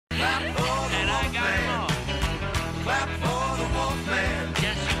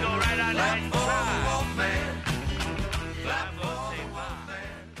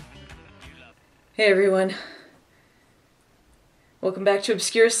Hey everyone. Welcome back to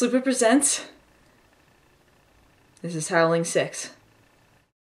Obscurus Lupa Presents. This is Howling 6.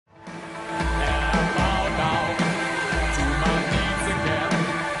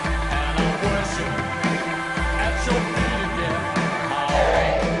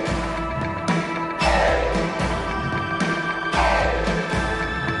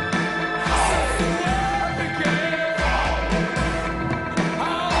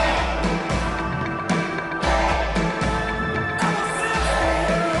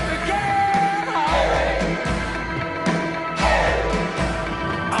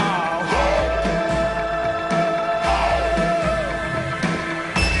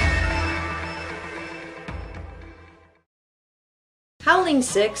 Howling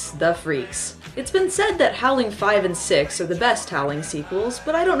 6, The Freaks. It's been said that Howling 5 and 6 are the best Howling sequels,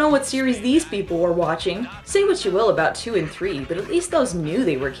 but I don't know what series these people were watching. Say what you will about 2 and 3, but at least those knew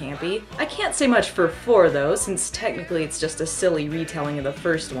they were campy. I can't say much for 4 though, since technically it's just a silly retelling of the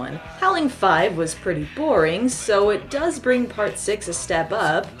first one. Howling 5 was pretty boring, so it does bring part 6 a step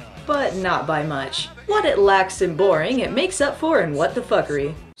up, but not by much. What it lacks in boring, it makes up for in what the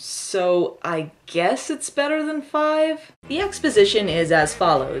fuckery. So I guess it's better than 5? The exposition is as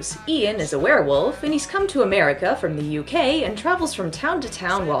follows. Ian is a werewolf, and he's come to America from the UK and travels from town to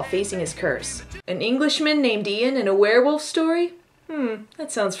town while facing his curse. An Englishman named Ian in a werewolf story?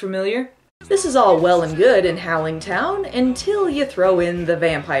 That sounds familiar. This is all well and good in Howling Town until you throw in the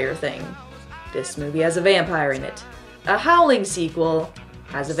vampire thing. This movie has a vampire in it. A Howling sequel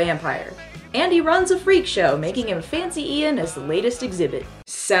has a vampire. And he runs a freak show, making him fancy Ian as the latest exhibit.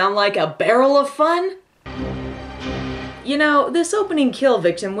 Sound like a barrel of fun? You know, this opening kill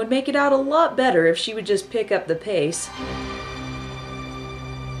victim would make it out a lot better if she would just pick up the pace.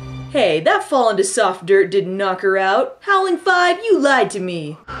 Hey, that fall into soft dirt didn't knock her out. Howling 5, you lied to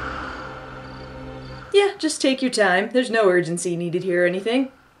me. Yeah, just take your time. There's no urgency needed here or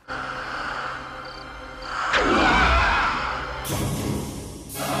anything.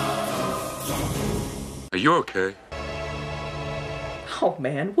 Are you okay? Oh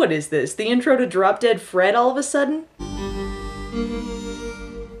man, what is this? The intro to Drop Dead Fred all of a sudden?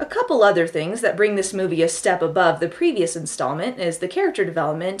 A couple other things that bring this movie a step above the previous installment is the character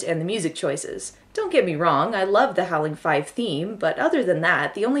development and the music choices. Don't get me wrong, I love the Howling 5 theme, but other than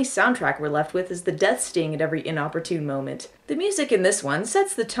that, the only soundtrack we're left with is the death sting at every inopportune moment. The music in this one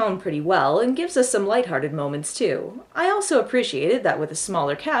sets the tone pretty well and gives us some lighthearted moments too. I also appreciated that with a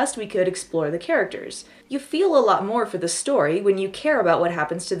smaller cast we could explore the characters. You feel a lot more for the story when you care about what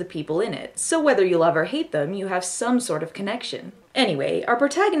happens to the people in it, so whether you love or hate them, you have some sort of connection. Anyway, our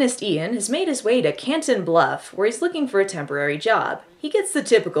protagonist Ian has made his way to Canton Bluff, where he's looking for a temporary job. He gets the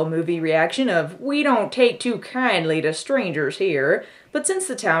typical movie reaction of, "We don't take too kindly to strangers here," but since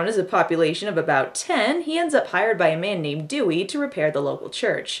the town is a population of about 10, he ends up hired by a man named Dewey to repair the local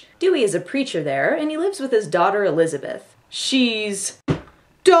church. Dewey is a preacher there, and he lives with his daughter Elizabeth. She's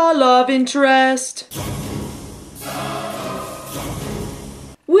the love interest.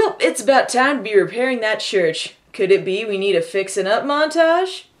 Well, it's about time to be repairing that church. Could it be we need a fixin' up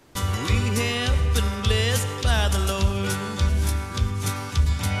montage? We have been blessed by the Lord.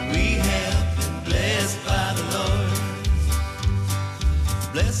 We have been blessed by the Lord.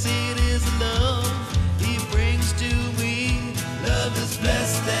 Blessed is the love He brings to me. Love is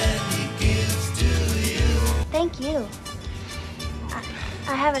blessed and He gives to you. Thank you.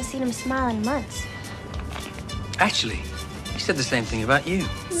 I haven't seen him smile in months. Actually, he said the same thing about you.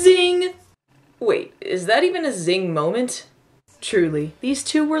 Zing! Wait, is that even a zing moment? Truly, these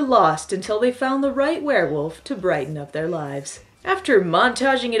two were lost until they found the right werewolf to brighten up their lives. After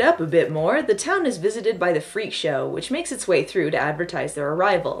montaging it up a bit more, the town is visited by the freak show, which makes its way through to advertise their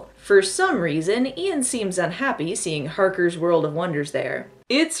arrival. For some reason, Ian seems unhappy seeing Harker's World of Wonders there.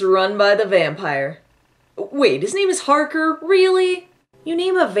 It's run by the vampire. Wait, his name is Harker? Really? You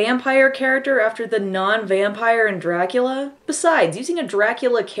name a vampire character after the non-vampire in Dracula? Besides, using a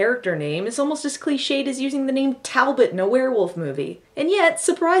Dracula character name is almost as cliched as using the name Talbot in a werewolf movie. And yet,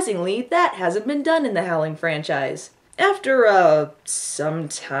 surprisingly, that hasn't been done in the Howling franchise. After, some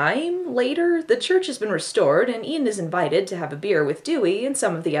time later, the church has been restored and Ian is invited to have a beer with Dewey and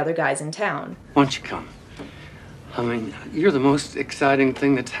some of the other guys in town. Why don't you come? I mean, you're the most exciting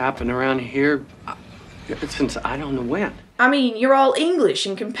thing that's happened around here since I don't know when. I mean, you're all English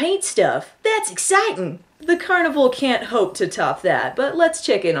and can paint stuff. That's exciting! The carnival can't hope to top that, but let's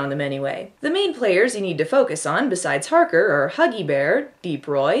check in on them anyway. The main players you need to focus on besides Harker are Huggy Bear, Deep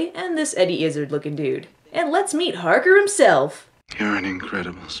Roy, and this Eddie Izzard-looking dude. And let's meet Harker himself. You're an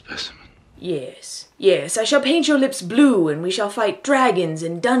incredible specimen. Yes, I shall paint your lips blue and we shall fight dragons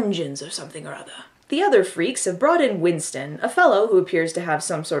in dungeons or something or other. The other freaks have brought in Winston, a fellow who appears to have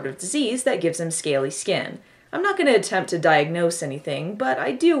some sort of disease that gives him scaly skin. I'm not going to attempt to diagnose anything, but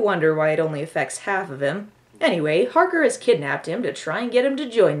I do wonder why it only affects half of him. Anyway, Harker has kidnapped him to try and get him to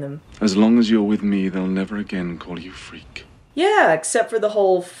join them. As long as you're with me, they'll never again call you freak. Yeah, except for the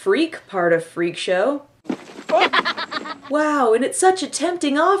whole freak part of Freak Show. Wow, and it's such a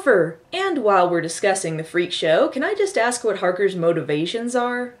tempting offer! And while we're discussing the Freak Show, can I just ask what Harker's motivations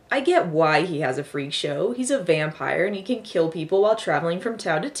are? I get why he has a freak show. He's a vampire and he can kill people while traveling from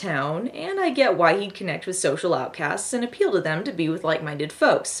town to town, and I get why he'd connect with social outcasts and appeal to them to be with like-minded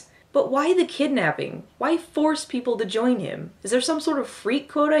folks. But why the kidnapping? Why force people to join him? Is there some sort of freak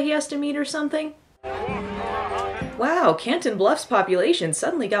quota he has to meet or something? Wow, Canton Bluff's population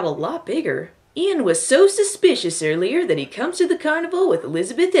suddenly got a lot bigger. Ian was so suspicious earlier that he comes to the carnival with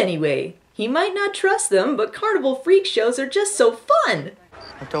Elizabeth anyway. He might not trust them, but carnival freak shows are just so fun!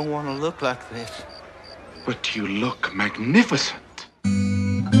 I don't want to look like this. But you look magnificent.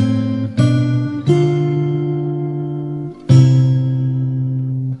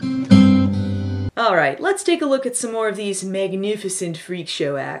 Alright, let's take a look at some more of these magnificent freak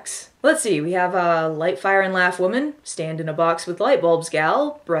show acts. Let's see, we have Light Fire and Laugh Woman, Stand in a Box with Light Bulbs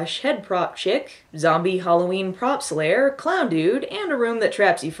Gal, Brush Head Prop Chick, Zombie Halloween Prop Slayer, Clown Dude, and A Room That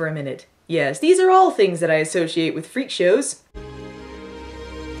Traps You for a Minute. Yes, these are all things that I associate with freak shows.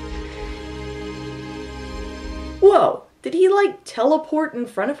 Whoa, did he like teleport in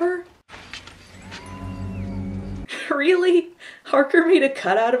front of her? Really? Harker made a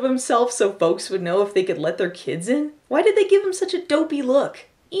cutout of himself so folks would know if they could let their kids in? Why did they give him such a dopey look?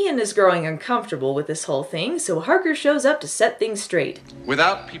 Ian is growing uncomfortable with this whole thing, so Harker shows up to set things straight.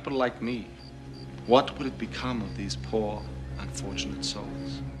 Without people like me, what would it become of these poor, unfortunate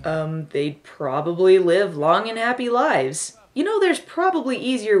souls? They'd probably live long and happy lives. You know, there's probably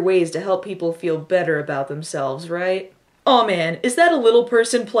easier ways to help people feel better about themselves, right? Aw man, is that a little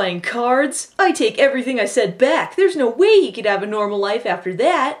person playing cards? I take everything I said back. There's no way he could have a normal life after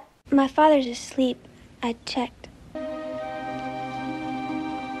that. My father's asleep. I checked.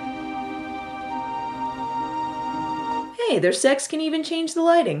 Hey, their sex can even change the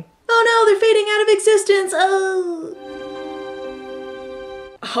lighting. Oh no, they're fading out of existence!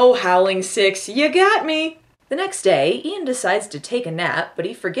 Oh, Howling 6, you got me! The next day, Ian decides to take a nap, but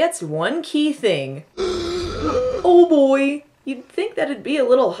he forgets one key thing. Oh boy! You'd think that'd be a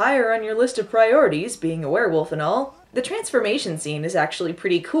little higher on your list of priorities, being a werewolf and all. The transformation scene is actually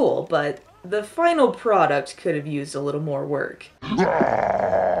pretty cool, but the final product could have used a little more work.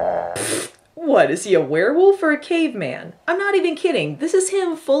 What, is he a werewolf or a caveman? I'm not even kidding, this is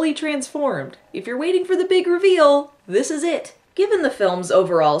him fully transformed. If you're waiting for the big reveal, this is it. Given the film's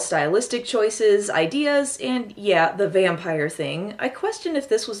overall stylistic choices, ideas, and yeah, the vampire thing, I question if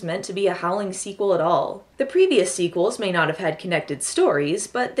this was meant to be a Howling sequel at all. The previous sequels may not have had connected stories,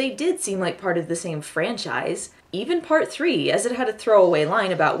 but they did seem like part of the same franchise. Even Part 3, as it had a throwaway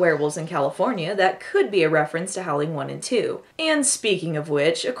line about werewolves in California that could be a reference to Howling 1 and 2. And speaking of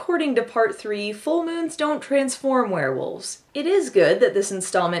which, according to Part 3, full moons don't transform werewolves. It is good that this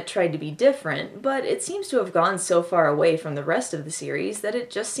installment tried to be different, but it seems to have gone so far away from the rest of the series that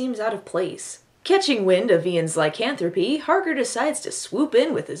it just seems out of place. Catching wind of Ian's lycanthropy, Harker decides to swoop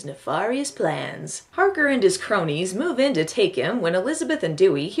in with his nefarious plans. Harker and his cronies move in to take him when Elizabeth and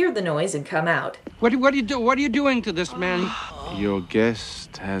Dewey hear the noise and come out. What are you doing to this man? Your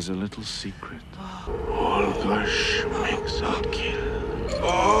guest has a little secret. All gush makes a kill.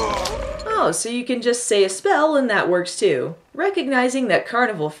 Oh, so you can just say a spell and that works too. Recognizing that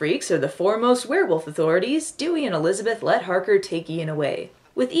carnival freaks are the foremost werewolf authorities, Dewey and Elizabeth let Harker take Ian away.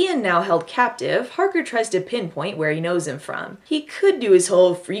 With Ian now held captive, Harker tries to pinpoint where he knows him from. He could do his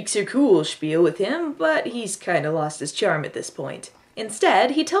whole freaks are cool spiel with him, but he's kinda lost his charm at this point.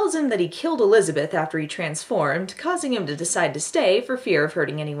 Instead, he tells him that he killed Elizabeth after he transformed, causing him to decide to stay for fear of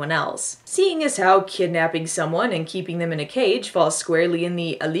hurting anyone else. Seeing as how kidnapping someone and keeping them in a cage falls squarely in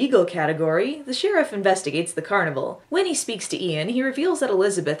the illegal category, the sheriff investigates the carnival. When he speaks to Ian, he reveals that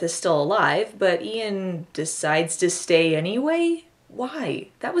Elizabeth is still alive, but Ian decides to stay anyway? Why?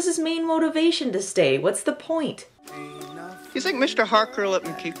 That was his main motivation to stay. What's the point? You think Mr. Harker will let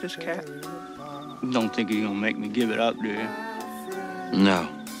me keep this cat? Don't think you're gonna make me give it up, do you? No.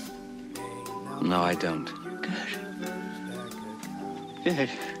 No, I don't. Yes.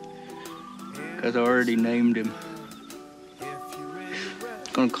 Because I already named him.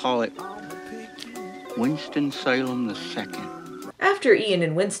 Gonna call it Winston-Salem II. After Ian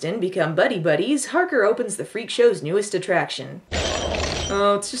and Winston become buddy-buddies, Harker opens the freak show's newest attraction.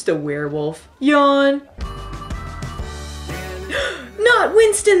 Oh, it's just a werewolf. Yawn! Not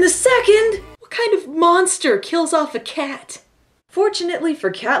Winston II! What kind of monster kills off a cat? Fortunately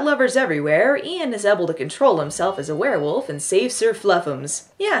for cat lovers everywhere, Ian is able to control himself as a werewolf and save Sir Fluffums.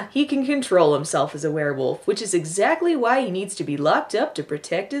 Yeah, he can control himself as a werewolf, which is exactly why he needs to be locked up to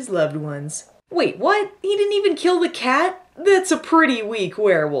protect his loved ones. Wait, what? He didn't even kill the cat? That's a pretty weak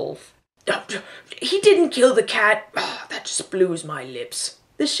werewolf. He didn't kill the cat. Oh, that just blues my lips.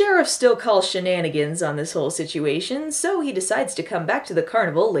 The sheriff still calls shenanigans on this whole situation, so he decides to come back to the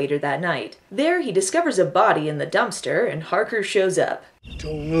carnival later that night. There, he discovers a body in the dumpster, and Harker shows up.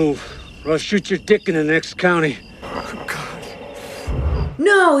 Don't move, or I'll shoot your dick in the next county.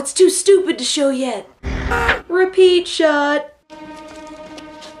 No, it's too stupid to show yet. Repeat shot.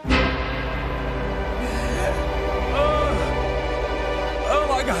 Oh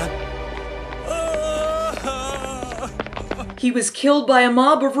my God. He was killed by a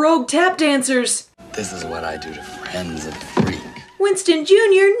mob of rogue tap dancers. This is what I do to friends of the freak. Winston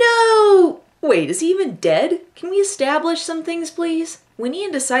Jr., no! Wait, is he even dead? Can we establish some things, please? When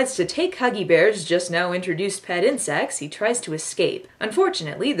Ian decides to take Huggy Bear's just now introduced pet insects, he tries to escape.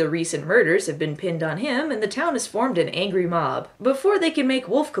 Unfortunately, the recent murders have been pinned on him, and the town has formed an angry mob. Before they can make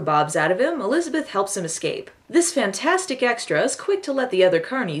wolf kebabs out of him, Elizabeth helps him escape. This fantastic extra is quick to let the other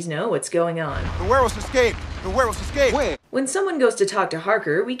carnies know what's going on. The werewolves escaped! The werewolves escaped! Wait! When someone goes to talk to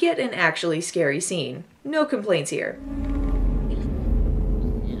Harker, we get an actually scary scene. No complaints here.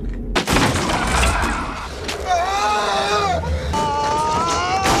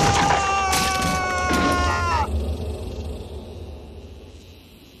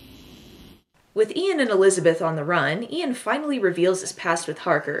 With Ian and Elizabeth on the run, Ian finally reveals his past with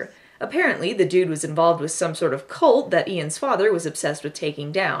Harker. Apparently, the dude was involved with some sort of cult that Ian's father was obsessed with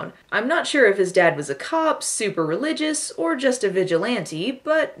taking down. I'm not sure if his dad was a cop, super religious, or just a vigilante,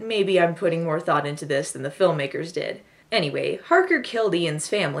 but maybe I'm putting more thought into this than the filmmakers did. Anyway, Harker killed Ian's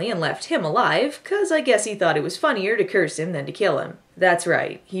family and left him alive, cause I guess he thought it was funnier to curse him than to kill him. That's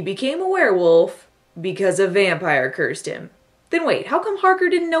right, he became a werewolf because a vampire cursed him. Then wait, how come Harker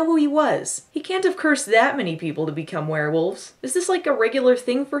didn't know who he was? He can't have cursed that many people to become werewolves. Is this like a regular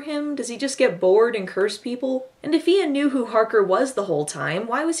thing for him? Does he just get bored and curse people? And if Ian knew who Harker was the whole time,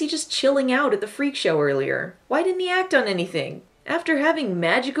 why was he just chilling out at the freak show earlier? Why didn't he act on anything? After having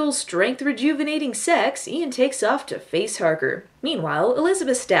magical, strength-rejuvenating sex, Ian takes off to face Harker. Meanwhile,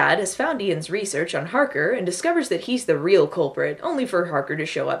 Elizabeth's dad has found Ian's research on Harker and discovers that he's the real culprit, only for Harker to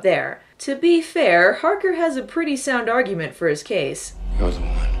show up there. To be fair, Harker has a pretty sound argument for his case. You're the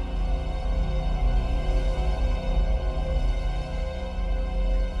one.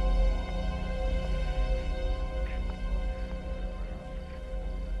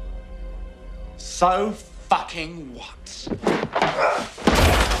 So fucking what?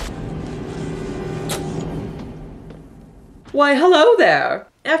 Why, hello there!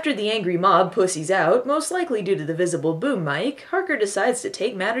 After the angry mob pussies out, most likely due to the visible boom mic, Harker decides to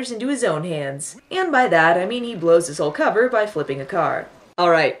take matters into his own hands. And by that, I mean he blows his whole cover by flipping a car.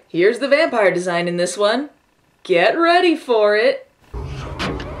 Alright, here's the vampire design in this one. Get ready for it!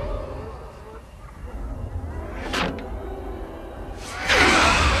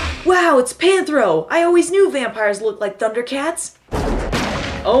 Wow, it's Panthro! I always knew vampires looked like Thundercats!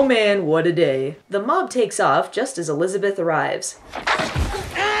 Oh man, what a day. The mob takes off just as Elizabeth arrives.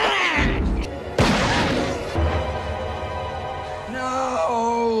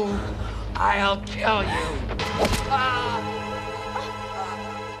 No! I'll kill you.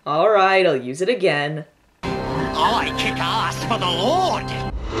 Alright, I'll use it again. I kick ass for the Lord!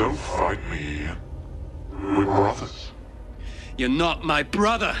 Don't fight me. We're brothers. You're not my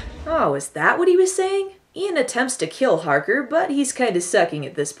brother. Oh, is that what he was saying? Ian attempts to kill Harker, but he's kinda sucking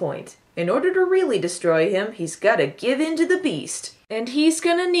at this point. In order to really destroy him, he's gotta give in to the beast. And he's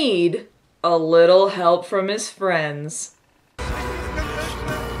gonna need a little help from his friends.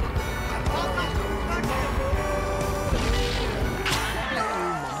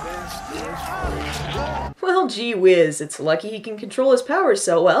 Well, gee whiz, it's lucky he can control his powers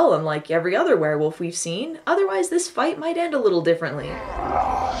so well, unlike every other werewolf we've seen. Otherwise, this fight might end a little differently.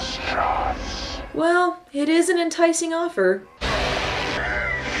 Well, it is an enticing offer.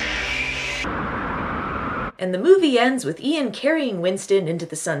 And the movie ends with Ian carrying Winston into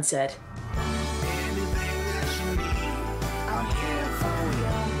the sunset.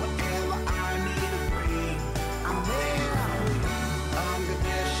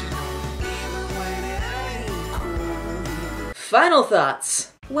 Final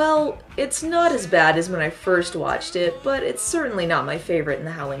thoughts. Well, It's not as bad as when I first watched it, but it's certainly not my favorite in the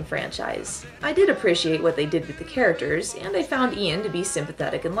Howling franchise. I did appreciate what they did with the characters, and I found Ian to be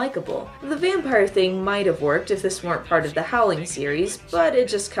sympathetic and likable. The vampire thing might have worked if this weren't part of the Howling series, but it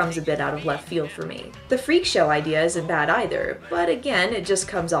just comes a bit out of left field for me. The freak show idea isn't bad either, but again, it just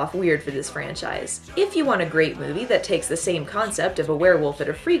comes off weird for this franchise. If you want a great movie that takes the same concept of a werewolf at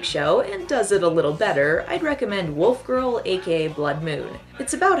a freak show and does it a little better, I'd recommend Wolf Girl, aka Blood Moon.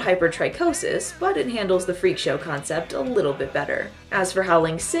 It's about hypertrichosis, but it handles the freak show concept a little bit better. As for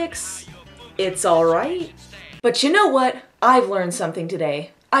Howling 6, it's alright. But you know what? I've learned something today.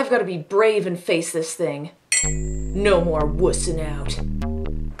 I've got to be brave and face this thing. No more wussing out.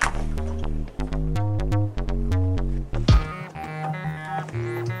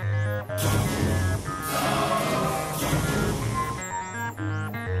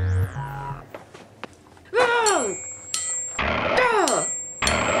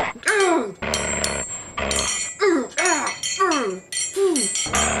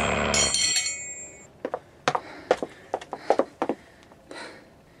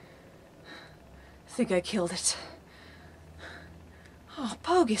 I think I killed it. Oh,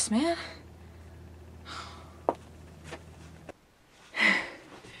 bogus, man.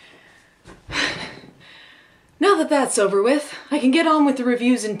 Now that that's over with, I can get on with the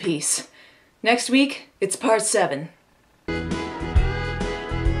reviews in peace. Next week, it's part 7.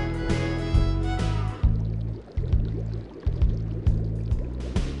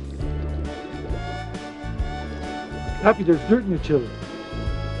 Happy there's dirt in the chili.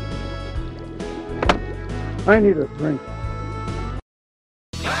 I need a drink.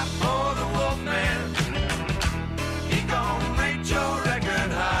 Clap for the Wolfman. He gon' rate your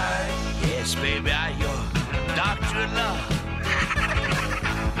record high. Yes, baby, I your doctor of love.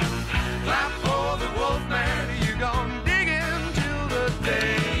 Clap for the Wolfman. You gon' dig him till the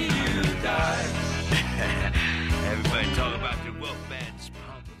day you die. Everybody talk about the Wolfman's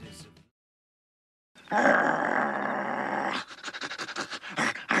pompousness.